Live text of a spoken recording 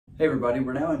Hey everybody,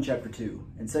 we're now in chapter 2.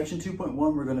 In section 2.1,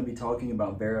 we're going to be talking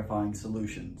about verifying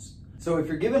solutions. So if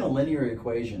you're given a linear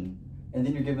equation and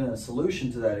then you're given a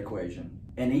solution to that equation,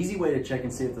 an easy way to check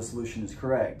and see if the solution is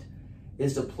correct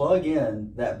is to plug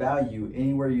in that value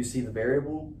anywhere you see the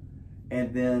variable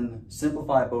and then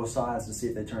simplify both sides to see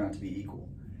if they turn out to be equal.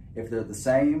 If they're the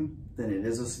same, then it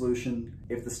is a solution.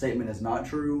 If the statement is not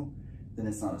true, then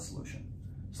it's not a solution.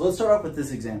 So let's start off with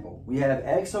this example. We have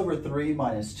x over 3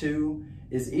 minus 2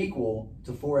 is equal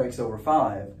to 4x over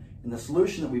 5, and the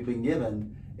solution that we've been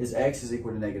given is x is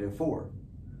equal to negative 4.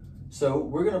 So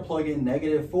we're going to plug in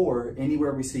negative 4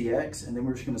 anywhere we see x, and then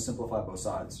we're just going to simplify both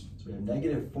sides. So we have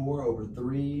negative 4 over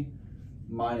 3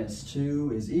 minus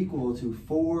 2 is equal to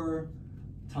 4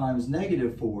 times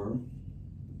negative 4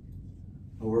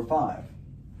 over 5.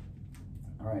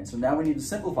 All right, so now we need to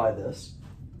simplify this.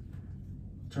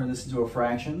 Turn this into a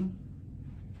fraction.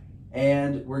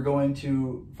 And we're going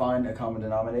to find a common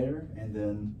denominator and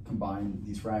then combine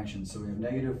these fractions. So we have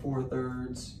negative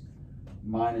 4/3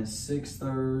 minus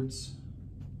 6/3.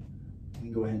 We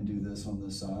can go ahead and do this on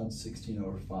this side, 16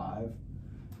 over 5.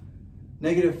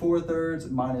 Negative 4/3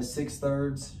 minus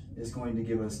 6/3 is going to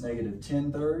give us negative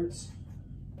 10/3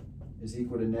 is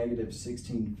equal to negative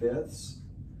 16/5.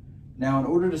 Now, in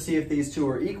order to see if these two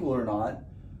are equal or not,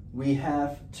 we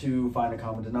have to find a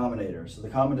common denominator. So the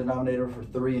common denominator for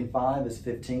 3 and 5 is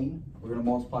 15. We're going to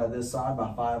multiply this side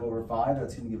by 5 over 5.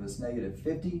 That's going to give us negative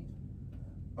 50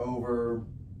 over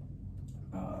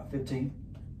 15.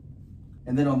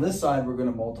 And then on this side, we're going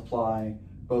to multiply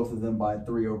both of them by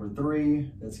 3 over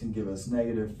 3. That's going to give us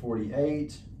negative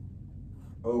 48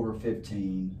 over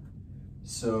 15.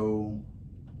 So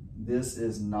this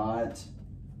is not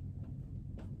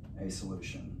a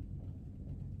solution.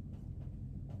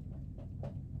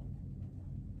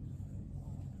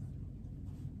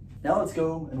 Now let's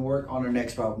go and work on our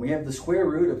next problem. We have the square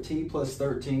root of t plus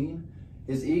 13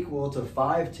 is equal to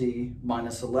 5t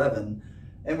minus 11,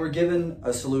 and we're given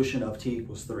a solution of t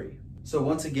equals 3. So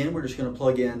once again, we're just going to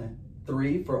plug in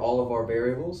 3 for all of our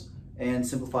variables and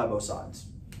simplify both sides.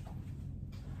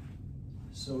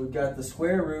 So we've got the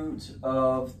square root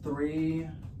of 3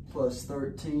 plus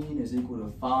 13 is equal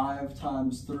to 5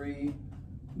 times 3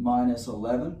 minus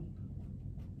 11.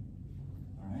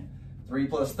 3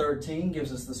 plus 13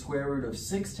 gives us the square root of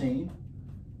 16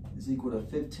 is equal to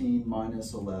 15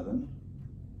 minus 11.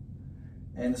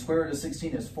 And the square root of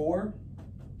 16 is 4.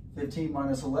 15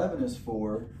 minus 11 is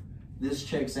 4. This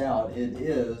checks out. It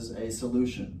is a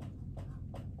solution.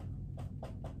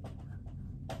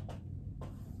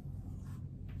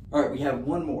 All right, we have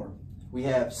one more. We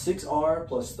have 6r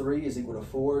plus 3 is equal to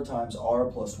 4 times r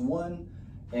plus 1.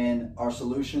 And our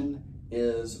solution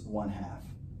is 1/2.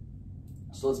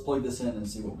 So let's plug this in and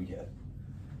see what we get.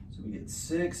 So we get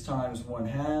 6 times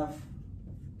 1/2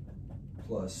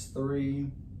 plus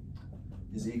 3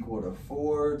 is equal to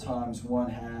 4 times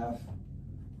 1/2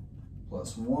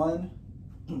 plus 1.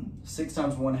 6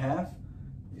 times 1/2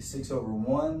 is 6 over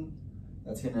 1.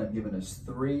 That's going to end up giving us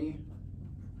 3.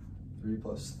 3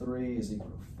 plus 3 is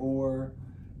equal to 4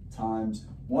 times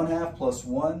 1/2 plus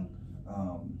 1.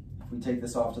 If we take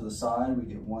this off to the side, we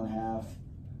get 1/2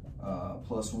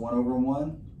 plus 1 over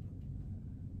 1.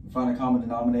 We find a common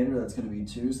denominator, that's going to be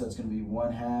 2, so that's going to be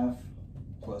 1/2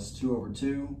 plus 2 over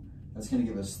 2. That's going to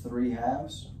give us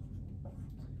 3/2.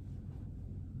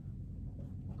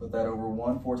 Put that over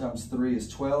 1. 4 times 3 is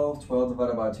 12. 12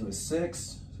 divided by 2 is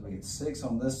 6. So we get 6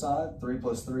 on this side. 3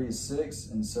 plus 3 is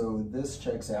 6. And so this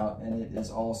checks out, and it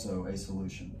is also a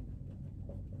solution.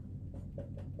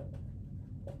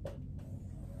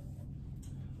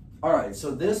 All right,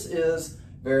 so this is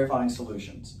verifying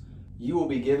solutions. You will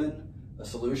be given a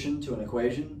solution to an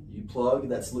equation. You plug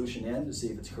that solution in to see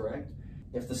if it's correct.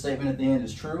 If the statement at the end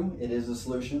is true, it is a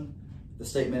solution. If the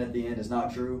statement at the end is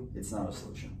not true, it's not a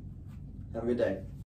solution. Have a good day.